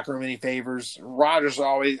that locker room any favors. Rodgers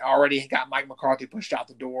already got Mike McCarthy pushed out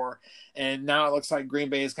the door. And now it looks like Green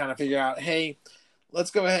Bay has kind of figured out, hey,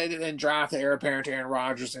 let's go ahead and draft the heir apparent to Aaron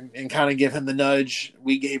Rodgers and kind of give him the nudge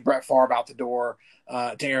we gave Brett Favre out the door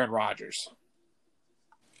to Aaron Rodgers.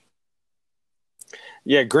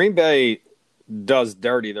 Yeah, Green Bay does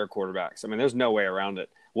dirty their quarterbacks. I mean, there's no way around it.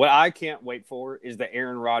 What I can't wait for is the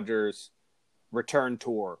Aaron Rodgers return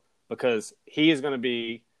tour, because he is going to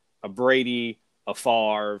be a Brady, a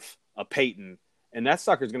Favre, a Peyton, and that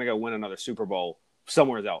sucker's going to go win another Super Bowl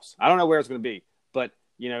somewhere else. I don't know where it's going to be, but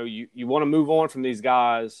you want to move on from these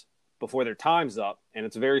guys before their time's up, and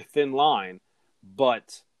it's a very thin line,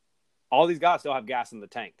 but all these guys still have gas in the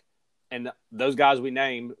tank. And those guys we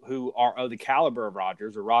name who are of the caliber of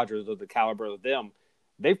Rodgers, or Rodgers of the caliber of them,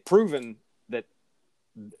 they've proven that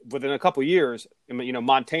within a couple of years,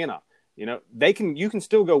 Montana, you can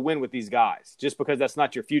still go win with these guys just because that's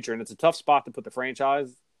not your future. And it's a tough spot to put the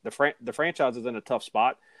franchise. The franchise is in a tough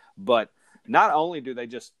spot, but not only do they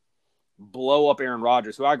just blow up Aaron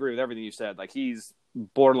Rodgers, who I agree with everything you said, like he's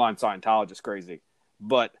borderline Scientologist crazy,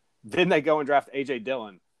 but then they go and draft A.J.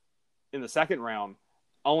 Dillon in the second round,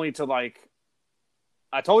 only to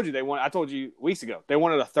I told you weeks ago, they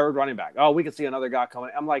wanted a third running back. Oh, we could see another guy coming.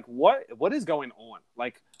 I'm like, what is going on?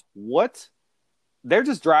 Like, what? They're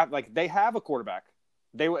just they have a quarterback.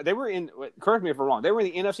 They were in, correct me if I'm wrong, they were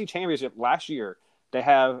in the NFC Championship last year. They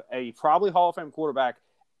have a probably Hall of Fame quarterback,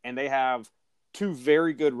 and they have two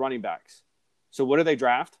very good running backs. So what do they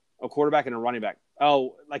draft? A quarterback and a running back.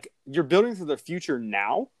 Oh, you're building for the future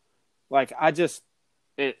now?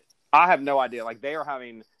 I have no idea. They are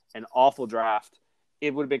having an awful draft.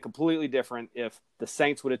 It would have been completely different if the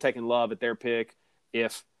Saints would have taken Love at their pick,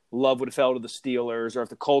 if Love would have fell to the Steelers, or if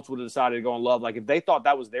the Colts would have decided to go on Love. If they thought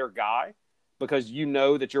that was their guy, because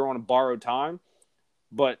that you're on a borrowed time.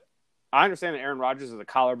 But I understand that Aaron Rodgers is a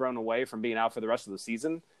collarbone away from being out for the rest of the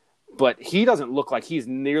season, but he doesn't look like he's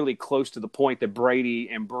nearly close to the point that Brady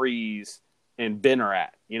and Breeze and Ben are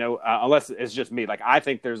at, unless it's just me. I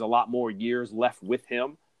think there's a lot more years left with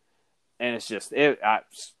him, and it's just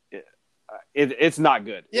it's not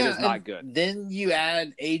good. Yeah, it is not good. Then you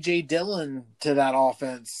add A.J. Dillon to that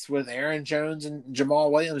offense with Aaron Jones and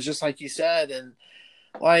Jamal Williams, just like you said, and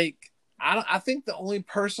I think the only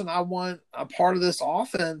person I want a part of this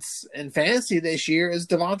offense in fantasy this year is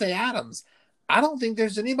Davante Adams. I don't think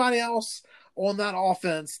there's anybody else on that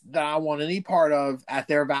offense that I want any part of at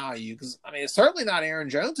their value. Because, it's certainly not Aaron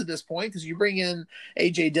Jones at this point, because you bring in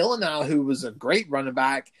A.J. Dillon now, who was a great running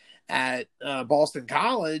back at Boston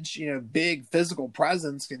College, big physical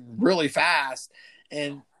presence and really fast.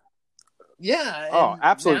 And yeah.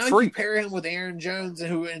 Absolute freak. You pair him with Aaron Jones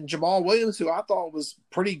and Jamal Williams, who I thought was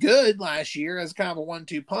pretty good last year as kind of a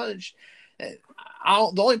 1-2 punch. The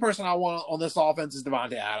only person I want on this offense is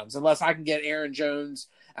Davante Adams, unless I can get Aaron Jones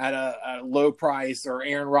at a low price, or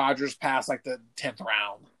Aaron Rodgers past the 10th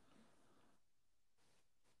round.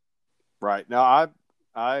 Right. No,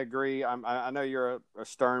 I agree. I know you're a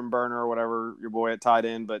Stern burner or whatever, your boy at tight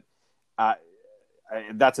end, but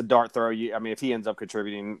that's a dart throw. If he ends up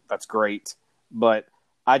contributing, that's great. But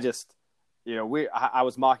I just, I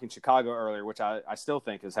was mocking Chicago earlier, which I still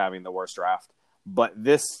think is having the worst draft. But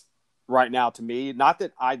this right now, to me, not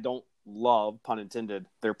that I don't love, pun intended,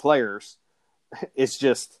 their players. It's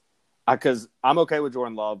just because I'm okay with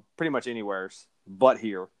Jordan Love pretty much anywhere but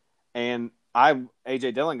here. And I'm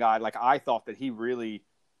A.J. Dillon guy. I thought that he really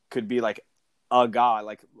could be a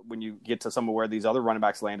guy. When you get to some of where these other running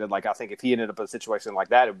backs landed, I think if he ended up in a situation like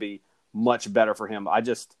that, it would be much better for him.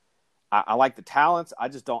 I like the talents. I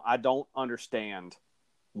don't understand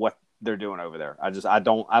what they're doing over there. I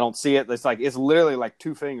don't see it. It's literally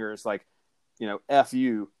two fingers. F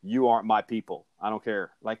you aren't my people. I don't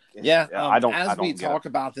care. I don't. As we talk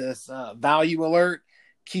about this, value alert: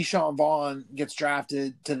 Keyshawn Vaughn gets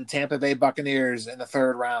drafted to the Tampa Bay Buccaneers in the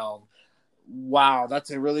 3rd round. Wow, that's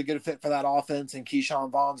a really good fit for that offense, and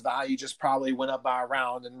Keyshawn Vaughn's value just probably went up by a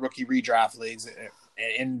round in rookie redraft leagues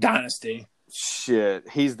in Dynasty. Shit,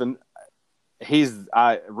 redraft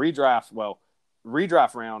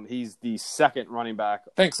round. He's the 2nd running back.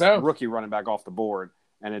 Think so? Rookie running back off the board.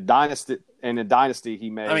 And in Dynasty,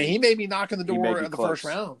 he may. He may be knocking the door of the close. 1st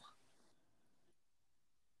round.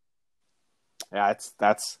 Yeah,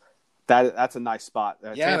 that's a nice spot.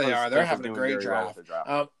 Yeah, they are. They're Tampa's having a doing great very well draft. with their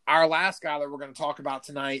draft. Our last guy that we're going to talk about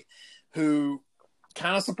tonight, who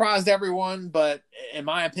kind of surprised everyone, but in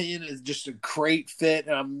my opinion is just a great fit.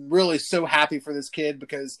 And I'm really so happy for this kid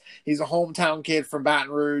because he's a hometown kid from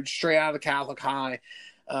Baton Rouge, straight out of the Catholic High.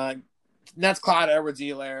 And that's Clyde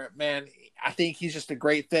Edwards-Helaire. Man, I think he's just a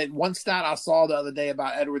great fit. One stat I saw the other day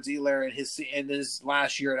about Edwards-Helaire in his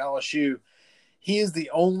last year at LSU, he is the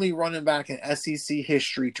only running back in SEC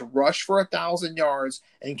history to rush for 1,000 yards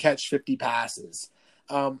and catch 50 passes.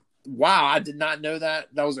 Wow, I did not know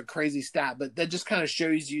that. That was a crazy stat, but that just kind of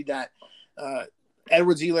shows you that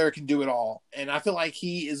Edwards-Helaire can do it all. And I feel like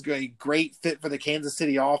he is a great fit for the Kansas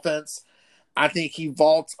City offense. I think he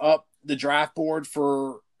vaults up the draft board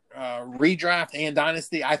for redraft and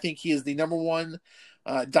dynasty. I think he is the number one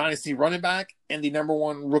dynasty running back and the number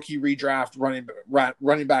one rookie redraft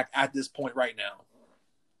running back at this point right now.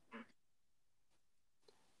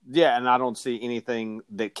 Yeah, and I don't see anything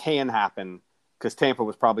that can happen because Tampa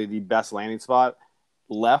was probably the best landing spot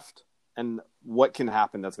left. And what can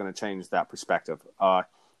happen that's going to change that perspective?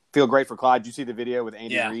 Feel great for Clyde. Did you see the video with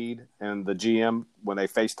Andy Reid and the GM when they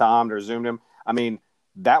FaceTimed or Zoomed him? I mean,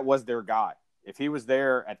 that was their guy. If he was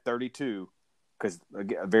there at 32, because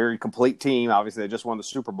a very complete team, obviously they just won the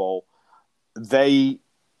Super Bowl, that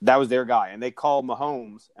was their guy. And they called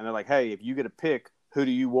Mahomes, and they're like, hey, if you get a pick, who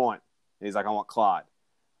do you want? And he's like, I want Clyde.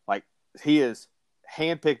 Like, he is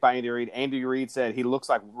handpicked by Andy Reid. Andy Reid said he looks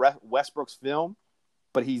like Westbrook's film,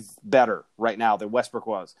 but he's better right now than Westbrook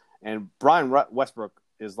was. And Brian Westbrook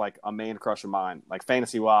is like a man crush of mine, like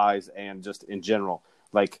fantasy-wise and just in general.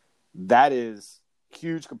 Like, that is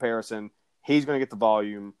huge comparison. He's going to get the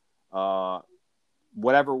volume.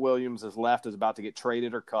 Whatever Williams is left is about to get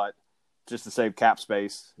traded or cut just to save cap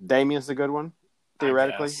space. Damien's a good one,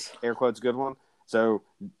 theoretically. Air quotes, good one. So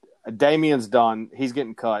Damien's done. He's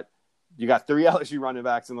getting cut. You got 3 LSU running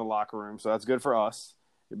backs in the locker room, so that's good for us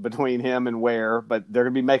between him and Ware, but they're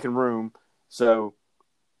going to be making room. So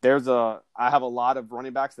I have a lot of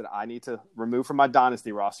running backs that I need to remove from my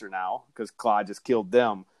dynasty roster now because Clyde just killed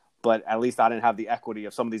them, but at least I didn't have the equity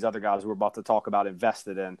of some of these other guys we're about to talk about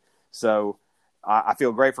invested in. So I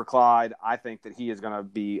feel great for Clyde. I think that he is going to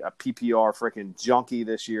be a PPR freaking junkie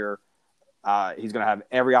this year. He's going to have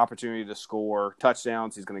every opportunity to score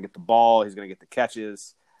touchdowns. He's going to get the ball. He's going to get the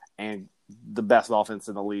catches. And the best offense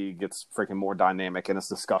in the league gets freaking more dynamic, and it's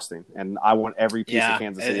disgusting. And I want every piece of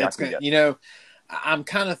Kansas City I can get. You know, I'm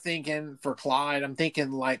kind of thinking for Clyde, I'm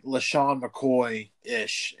thinking like LaShawn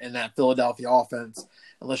McCoy-ish in that Philadelphia offense.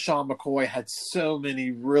 And LaShawn McCoy had so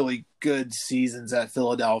many really good seasons at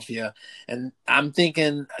Philadelphia. And I'm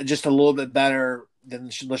thinking just a little bit better than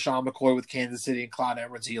LaShawn McCoy with Kansas City and Clyde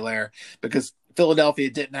Edwards-Helaire because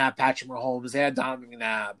Philadelphia didn't have Patrick Mahomes. They had Donovan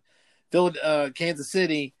McNabb. Kansas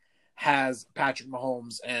City has Patrick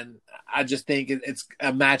Mahomes, and I just think it's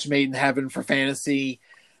a match made in heaven for fantasy,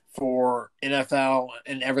 for NFL,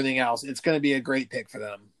 and everything else. It's going to be a great pick for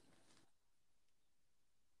them.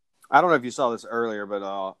 I don't know if you saw this earlier,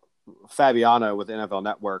 but Fabiano with NFL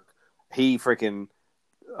Network, he freaking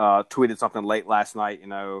tweeted something late last night. You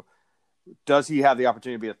know, does he have the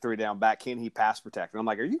opportunity to be a 3-down back? Can he pass protect? And I'm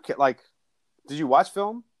like, are you like? Did you watch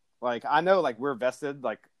film? Like, I know, like we're vested.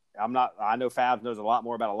 Like, I'm not. I know Fab knows a lot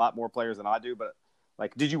more about a lot more players than I do. But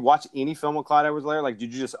like, did you watch any film of Clyde Edwards-Helaire? Like,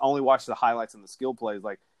 did you just only watch the highlights and the skill plays?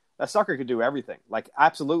 Like, that sucker could do everything. Like,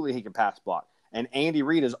 absolutely, he can pass block. And Andy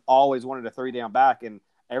Reid has always wanted a 3-down back, and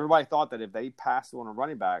everybody thought that if they passed on a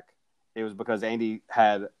running back, it was because Andy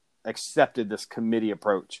had accepted this committee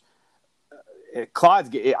approach. I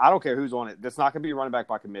don't care who's on it. That's not going to be running back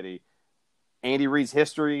by committee. Andy Reid's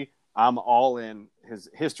history, I'm all in. His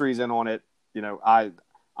history's in on it. You know,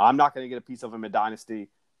 I'm not going to get a piece of him in Dynasty,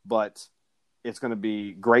 but it's going to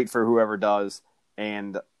be great for whoever does.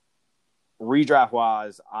 And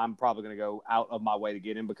redraft-wise, I'm probably going to go out of my way to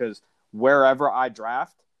get him because wherever I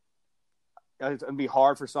draft, it's going to be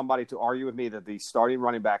hard for somebody to argue with me that the starting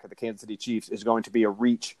running back of the Kansas City Chiefs is going to be a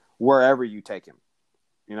reach wherever you take him.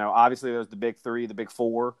 You know, obviously there's the big 3, the big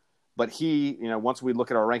 4, but he, you know, once we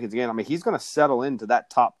look at our rankings again, I mean, he's going to settle into that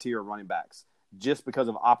top tier running backs just because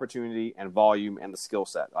of opportunity and volume and the skill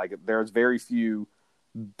set. Like, there's very few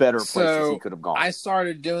better places he could have gone. I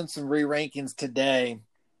started doing some re-rankings today,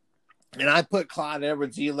 and I put Clyde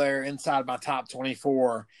Edwards-Helaire inside my top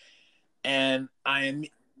 24, and I'm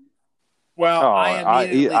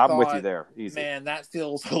with you there. Easy. Man, that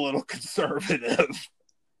feels a little conservative.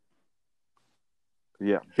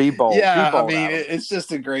 Yeah, be bold. Yeah, I mean, it's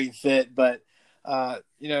just a great fit. But,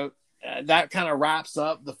 you know, that kind of wraps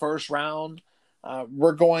up the first round.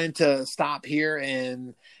 We're going to stop here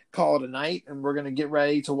and call it a night, and we're going to get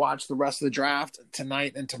ready to watch the rest of the draft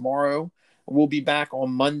tonight and tomorrow. We'll be back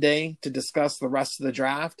on Monday to discuss the rest of the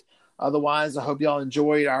draft. Otherwise, I hope y'all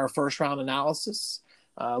enjoyed our first round analysis.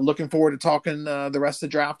 Looking forward to talking the rest of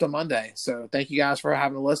the draft on Monday. So thank you guys for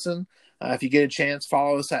having a listen. If you get a chance,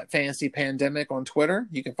 follow us at Fantasy Pandemic on Twitter.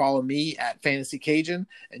 You can follow me at Fantasy Cajun,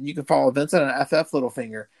 and you can follow Vincent at FF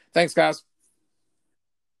Littlefinger. Thanks, guys.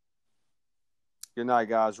 Good night,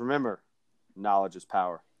 guys. Remember, knowledge is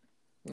power.